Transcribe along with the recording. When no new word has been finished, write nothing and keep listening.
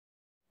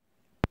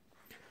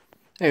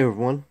Hey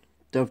everyone,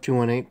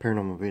 Dove218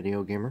 Paranormal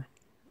Video Gamer,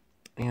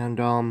 and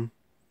over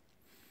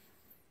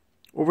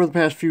the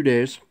past few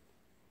days,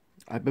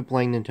 I've been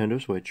playing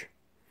Nintendo Switch.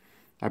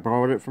 I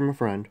borrowed it from a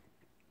friend,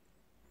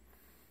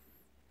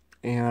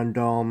 and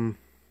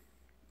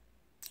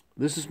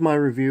this is my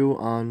review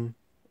on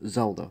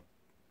Zelda,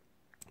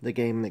 the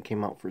game that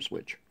came out for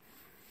Switch.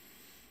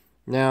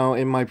 Now,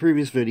 in my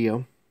previous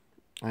video,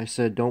 I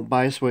said don't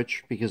buy a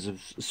Switch because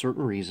of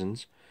certain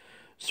reasons,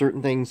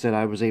 certain things that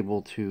I was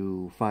able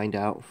to find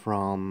out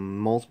from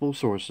multiple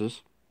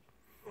sources.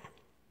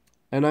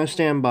 And I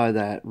stand by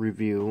that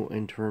review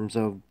in terms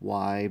of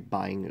why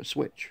buying a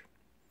Switch.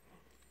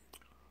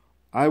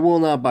 I will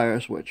not buy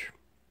a Switch.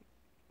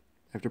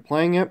 After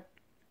playing it,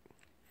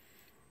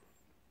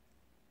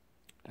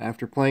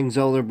 after playing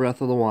Zelda Breath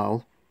of the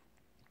Wild,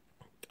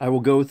 I will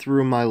go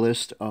through my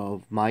list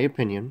of my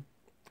opinion.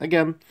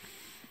 Again,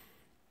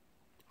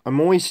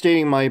 I'm only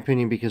stating my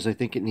opinion because I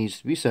think it needs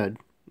to be said,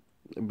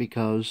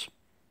 because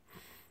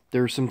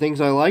there are some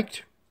things I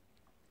liked,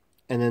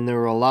 and then there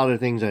were a lot of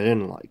things I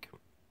didn't like.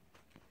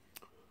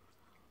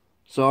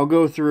 So I'll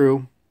go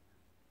through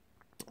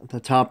the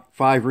top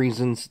 5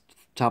 reasons,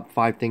 top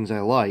 5 things I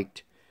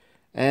liked,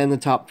 and the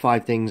top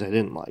 5 things I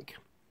didn't like.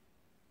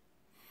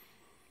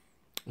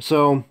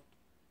 So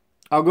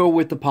I'll go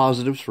with the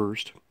positives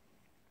first.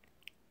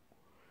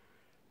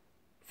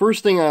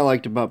 First thing I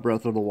liked about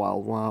Breath of the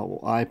Wild,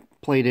 wow, I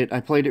played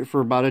it for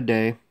about a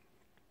day.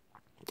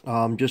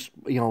 Just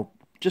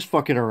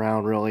fucking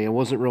around really. I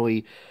wasn't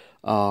really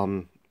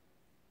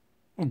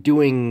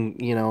doing,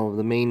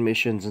 the main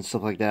missions and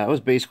stuff like that. I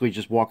was basically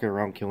just walking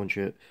around killing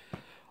shit.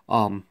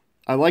 I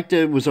liked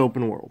it was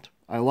open world.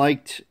 I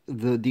liked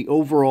the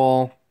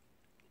overall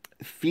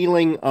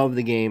feeling of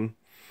the game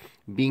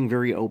being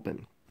very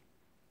open.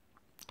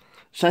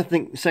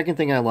 Second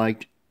thing I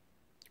liked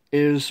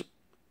is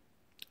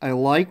I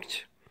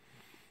liked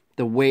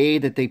the way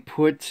that they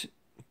put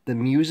the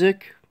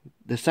music.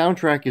 The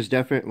soundtrack is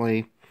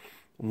definitely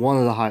one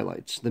of the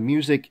highlights. The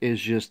music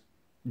is just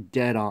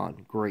dead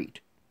on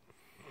great.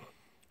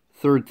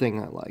 Third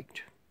thing I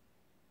liked.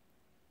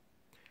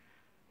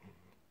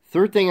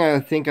 Third thing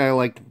I think I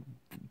liked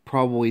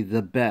probably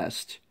the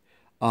best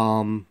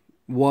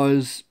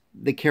was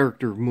the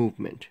character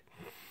movement.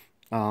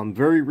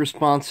 Very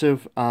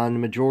responsive on the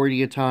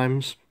majority of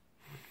times,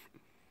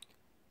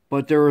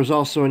 but there was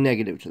also a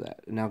negative to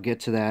that, and I'll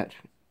get to that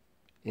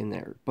in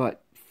there.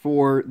 But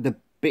for the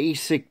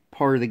basic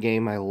part of the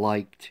game, I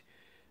liked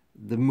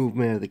the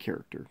movement of the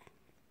character.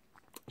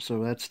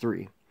 So that's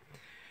 3.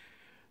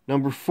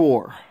 Number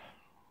 4.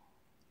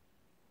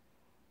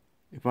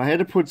 If I had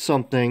to put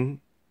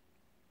something,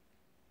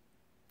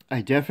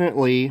 I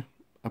definitely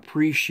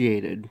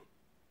appreciated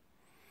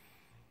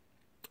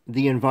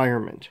the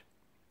environment.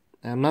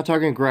 I'm not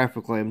talking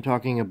graphically, I'm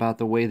talking about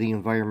the way the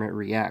environment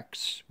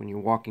reacts when you're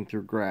walking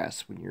through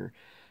grass, when you're,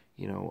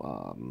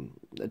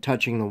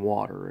 touching the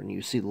water and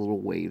you see the little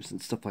waves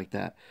and stuff like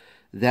that.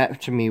 That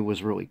to me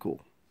was really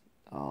cool.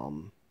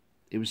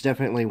 It was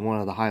definitely one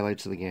of the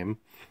highlights of the game,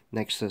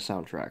 next to the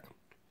soundtrack.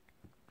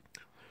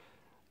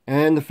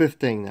 And the 5th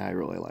thing that I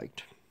really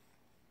liked.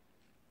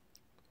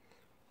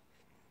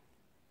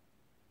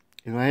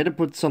 If I had to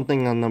put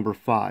something on number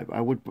 5, I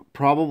would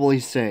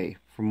probably say,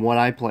 from what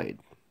I played,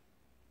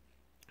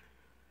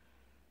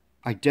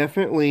 I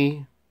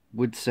definitely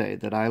would say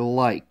that I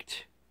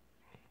liked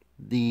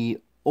the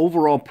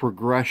overall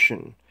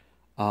progression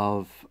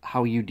of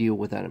how you deal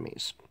with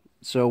enemies.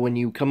 So when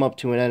you come up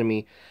to an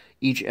enemy,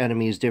 each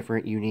enemy is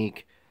different,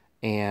 unique,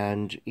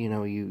 and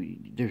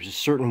there's a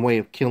certain way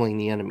of killing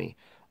the enemy,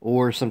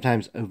 or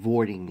sometimes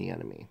avoiding the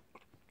enemy.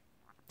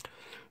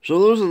 So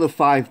those are the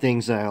 5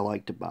 things that I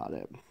liked about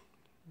it.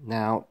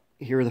 Now,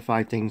 here are the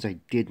 5 things I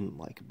didn't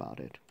like about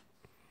it.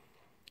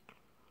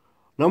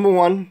 Number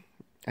 1,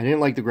 I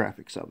didn't like the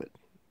graphics of it.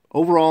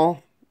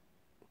 Overall,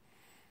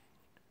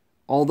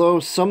 although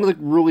some of the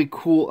really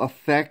cool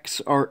effects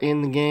are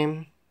in the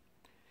game,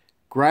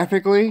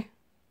 graphically,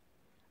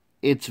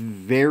 it's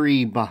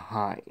very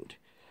behind.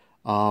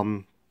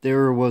 I'm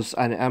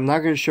not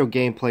going to show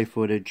gameplay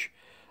footage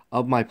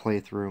of my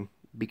playthrough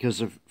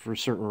for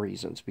certain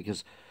reasons.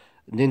 Because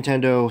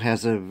Nintendo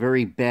has a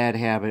very bad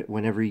habit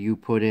whenever you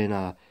put in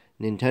a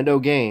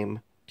Nintendo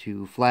game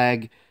to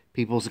flag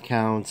people's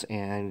accounts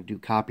and do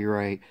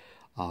copyright.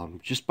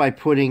 Just by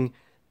putting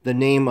the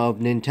name of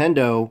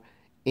Nintendo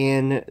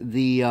in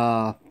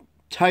the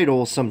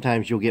title,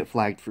 sometimes you'll get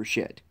flagged for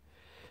shit.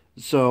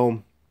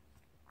 So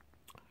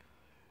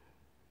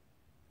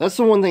that's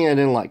the one thing I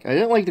didn't like. I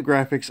didn't like the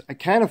graphics. I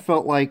kind of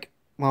felt like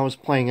when I was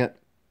playing it,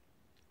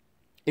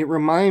 it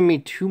reminded me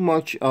too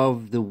much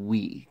of the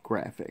Wii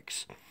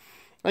graphics.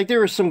 Like,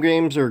 there are some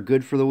games that are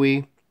good for the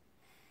Wii,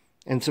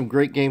 and some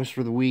great games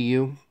for the Wii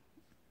U,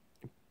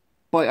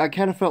 but I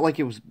kind of felt like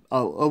it was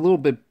a little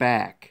bit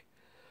back.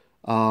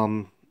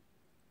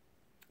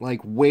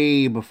 Like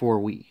way before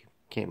Wii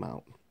came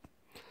out.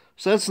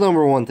 So that's the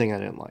number 1 thing I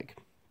didn't like.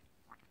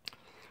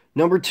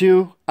 Number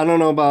 2, I don't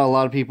know about a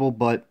lot of people,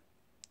 but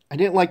I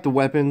didn't like the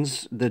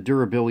weapons, the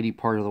durability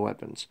part of the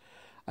weapons.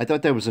 I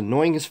thought that was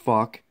annoying as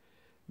fuck,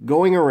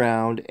 going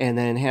around and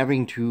then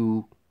having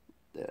to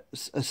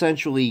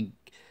essentially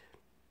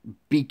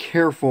be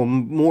careful,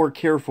 more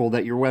careful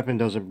that your weapon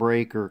doesn't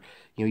break or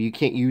you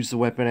can't use the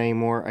weapon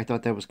anymore. I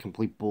thought that was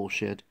complete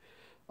bullshit.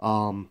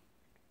 Um,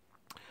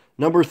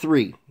 Number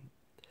three,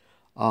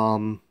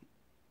 um,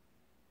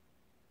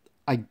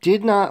 I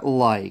did not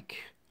like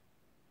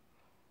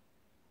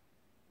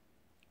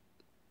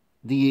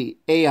the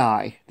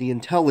AI, the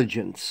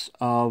intelligence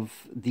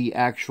of the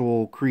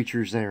actual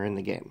creatures that are in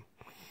the game.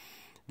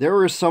 There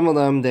were some of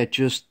them that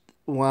just,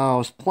 while I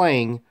was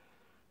playing,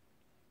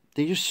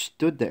 they just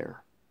stood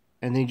there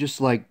and they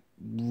just like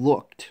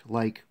looked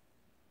like,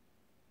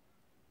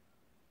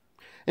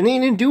 and they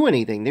didn't do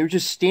anything. They were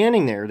just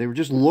standing there. They were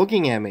just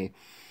looking at me.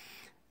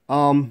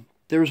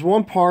 There was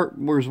one part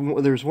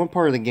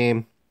of the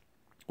game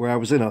where I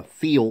was in a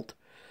field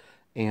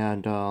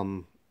and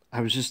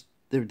I was just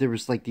there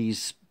was like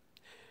these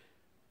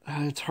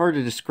it's hard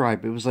to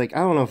describe. It was like I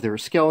don't know if they were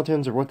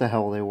skeletons or what the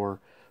hell they were,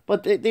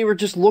 but they were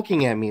just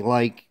looking at me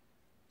like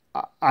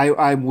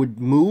I would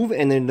move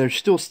and then they're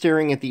still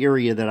staring at the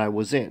area that I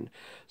was in.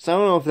 So I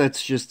don't know if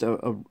that's just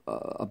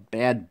a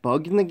bad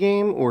bug in the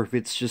game or if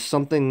it's just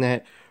something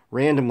that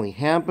randomly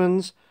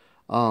happens.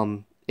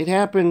 It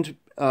happened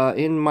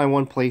in my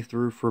one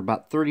playthrough for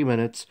about 30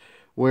 minutes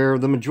where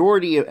the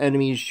majority of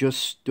enemies just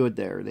stood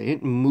there. They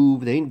didn't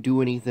move, they didn't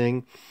do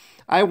anything.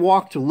 I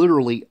walked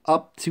literally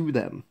up to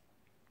them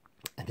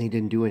and they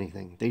didn't do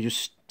anything. They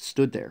just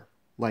stood there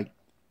like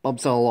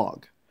bumps on a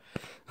log.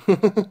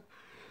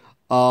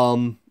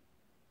 Um,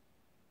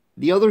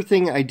 the other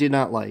thing I did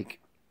not like,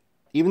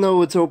 even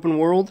though it's open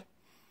world,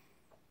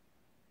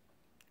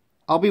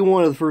 I'll be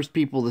one of the first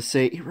people to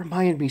say it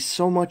reminded me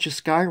so much of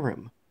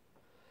Skyrim.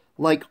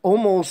 Like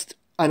almost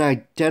an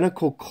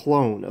identical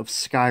clone of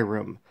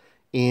Skyrim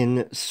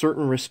in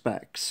certain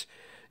respects.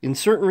 In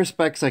certain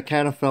respects, I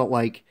kind of felt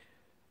like,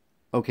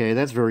 okay,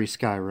 that's very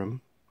Skyrim.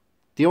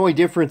 The only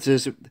difference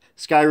is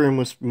Skyrim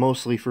was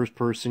mostly first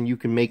person. You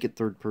can make it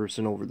third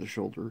person over the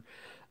shoulder.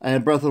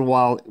 And Breath of the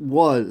Wild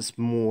was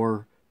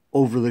more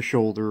over the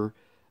shoulder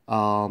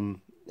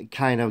kind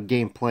of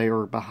gameplay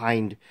or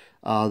behind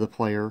the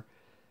player.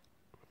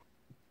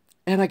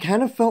 And I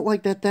kind of felt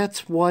like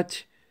that's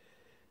what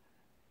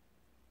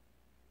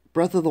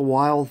Breath of the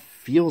Wild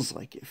feels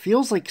like. It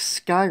feels like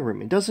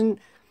Skyrim. It doesn't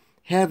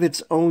have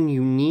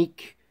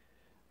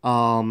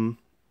um,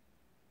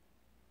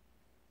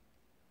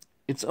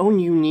 its own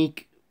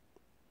unique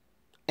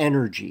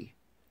energy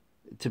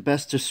to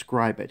best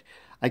describe it.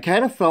 I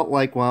kind of felt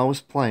like while I was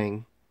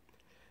playing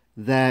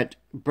that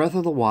Breath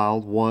of the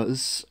Wild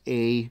was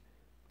a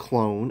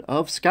clone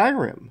of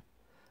Skyrim.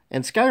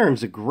 And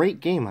Skyrim's a great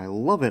game. I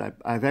love it.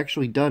 I've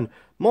actually done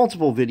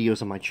multiple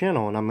videos on my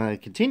channel, and I'm going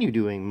to continue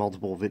doing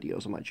multiple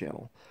videos on my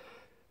channel.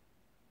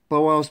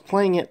 But while I was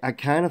playing it, I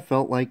kind of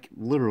felt like,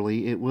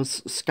 literally, it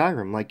was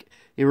Skyrim. Like,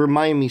 it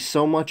reminded me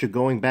so much of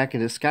going back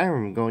into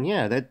Skyrim and going,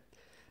 yeah,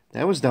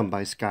 that was done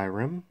by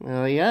Skyrim.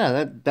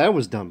 Yeah, that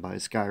was done by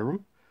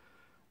Skyrim.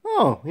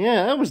 Oh,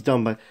 yeah, that was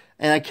done by...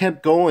 And I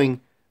kept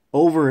going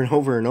over and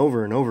over and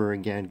over and over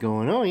again,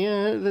 going, oh,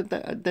 yeah,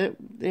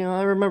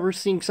 I remember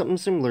seeing something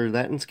similar to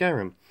that in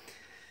Skyrim.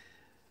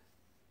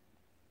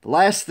 The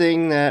last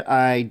thing that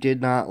I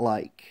did not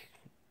like,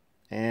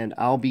 and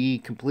I'll be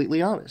completely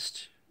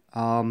honest,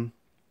 while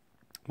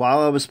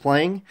I was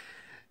playing,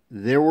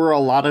 there were a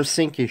lot of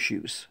sync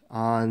issues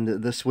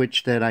on the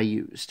Switch that I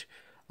used.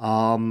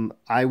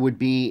 I would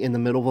be in the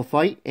middle of a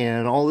fight,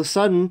 and all of a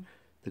sudden,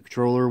 the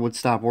controller would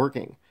stop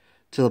working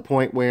to the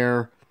point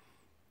where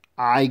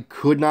I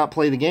could not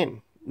play the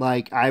game.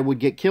 Like, I would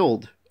get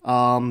killed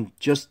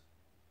just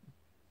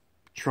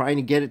trying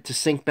to get it to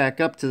sync back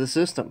up to the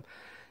system.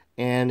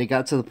 And it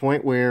got to the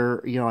point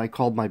where, I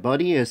called my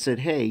buddy. I said,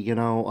 hey,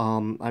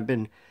 I've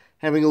been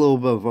having a little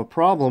bit of a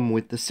problem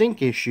with the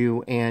sync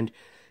issue. And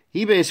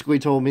he basically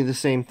told me the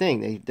same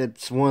thing.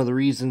 That's one of the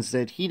reasons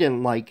that he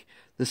didn't like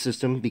the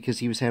system, because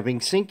he was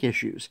having sync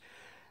issues.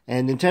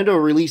 And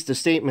Nintendo released a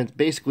statement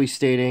basically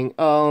stating,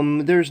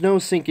 there's no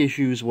sync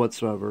issues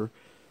whatsoever.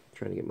 I'm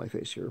trying to get my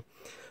face here.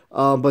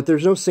 But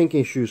there's no sync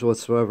issues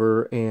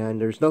whatsoever, and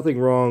there's nothing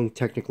wrong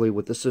technically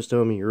with the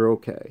system, and you're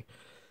okay.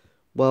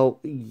 Well,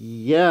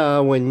 yeah,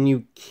 when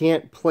you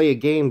can't play a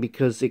game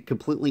because it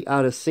completely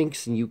out of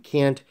syncs and you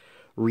can't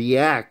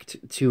react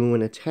to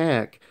an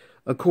attack,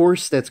 of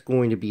course that's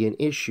going to be an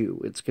issue.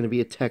 It's going to be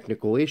a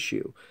technical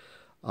issue.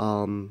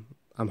 I'm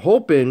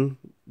hoping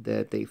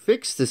that they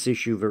fix this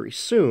issue very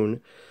soon,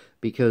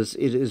 because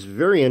it is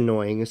very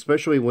annoying,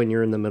 especially when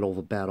you're in the middle of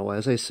a battle,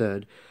 as I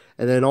said,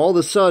 and then all of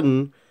a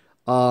sudden,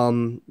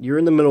 you're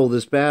in the middle of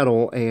this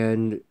battle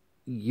and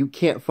you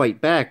can't fight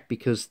back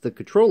because the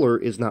controller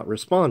is not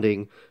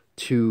responding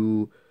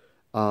to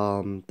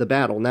the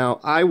battle. Now,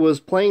 I was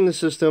playing the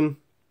system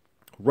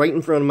right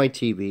in front of my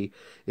TV.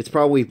 It's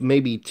probably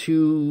maybe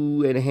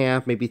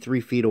 2.5, maybe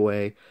 3 feet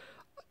away.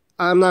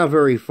 I'm not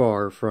very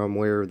far from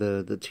where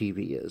the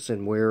TV is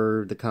and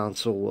where the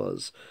console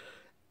was.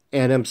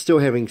 And I'm still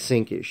having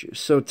sync issues.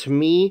 So to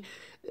me,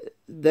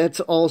 That's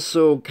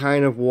also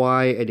kind of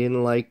why I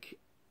didn't like,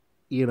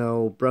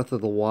 Breath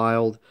of the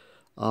Wild,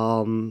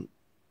 um,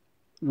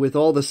 with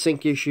all the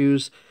sync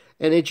issues.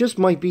 And it just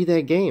might be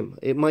that game.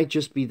 It might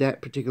just be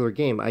that particular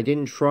game. I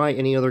didn't try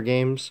any other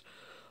games,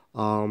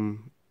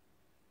 um,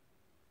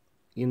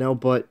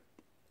 but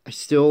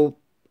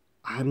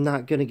I'm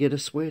not gonna get a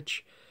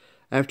Switch.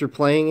 After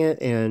playing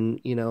it and,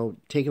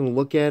 taking a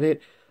look at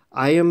it,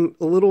 I am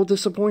a little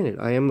disappointed.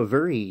 I am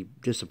very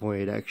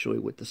disappointed actually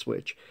with the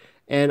Switch.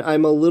 And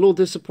I'm a little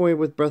disappointed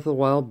with Breath of the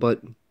Wild,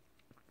 but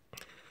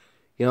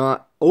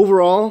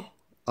overall,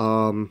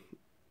 um,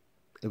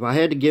 if I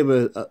had to give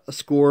a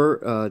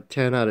score,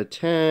 10 out of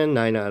 10,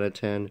 9 out of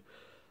 10,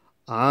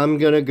 I'm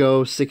gonna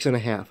go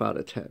 6.5 out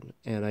of 10.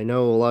 And I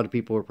know a lot of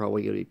people are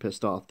probably gonna be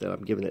pissed off that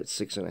I'm giving it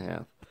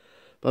 6.5.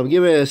 But I'm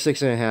giving it a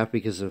 6.5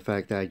 because of the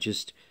fact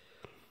that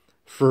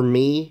for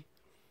me,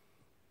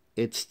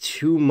 it's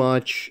too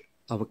much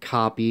of a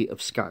copy of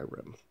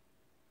Skyrim.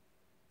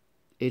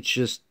 It's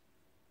just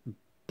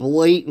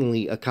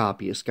blatantly a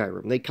copy of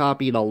Skyrim. They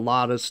copied a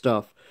lot of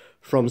stuff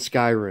from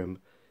Skyrim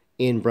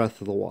in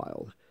Breath of the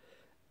Wild.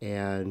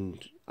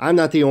 And I'm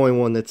not the only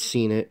one that's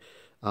seen it.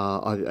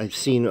 I've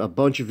seen a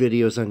bunch of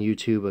videos on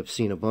YouTube. I've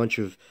seen a bunch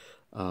of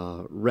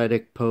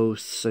Reddit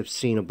posts. I've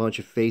seen a bunch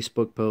of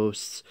Facebook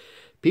posts.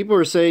 People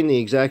are saying the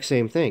exact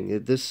same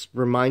thing. This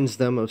reminds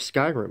them of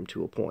Skyrim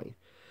to a point.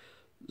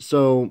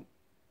 So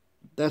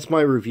that's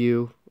my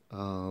review.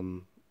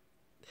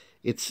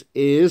 It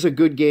is a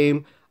good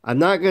game. I'm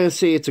not going to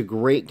say it's a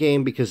great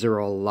game because there are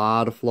a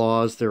lot of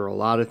flaws. There are a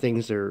lot of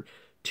things that are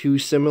too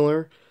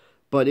similar,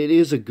 but it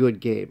is a good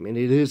game and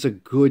it is a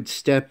good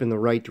step in the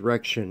right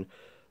direction.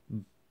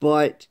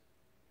 But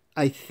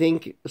I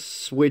think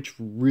Switch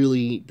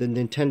really, the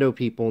Nintendo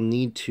people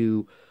need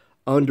to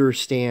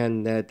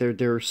understand that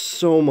there's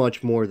so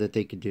much more that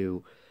they could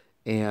do,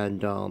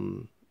 and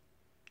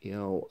you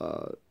know,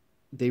 uh,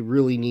 they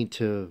really need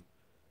to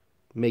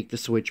make the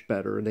Switch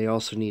better, and they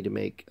also need to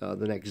make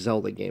the next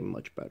Zelda game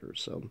much better.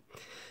 So,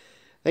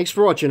 thanks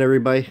for watching,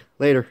 everybody.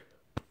 Later.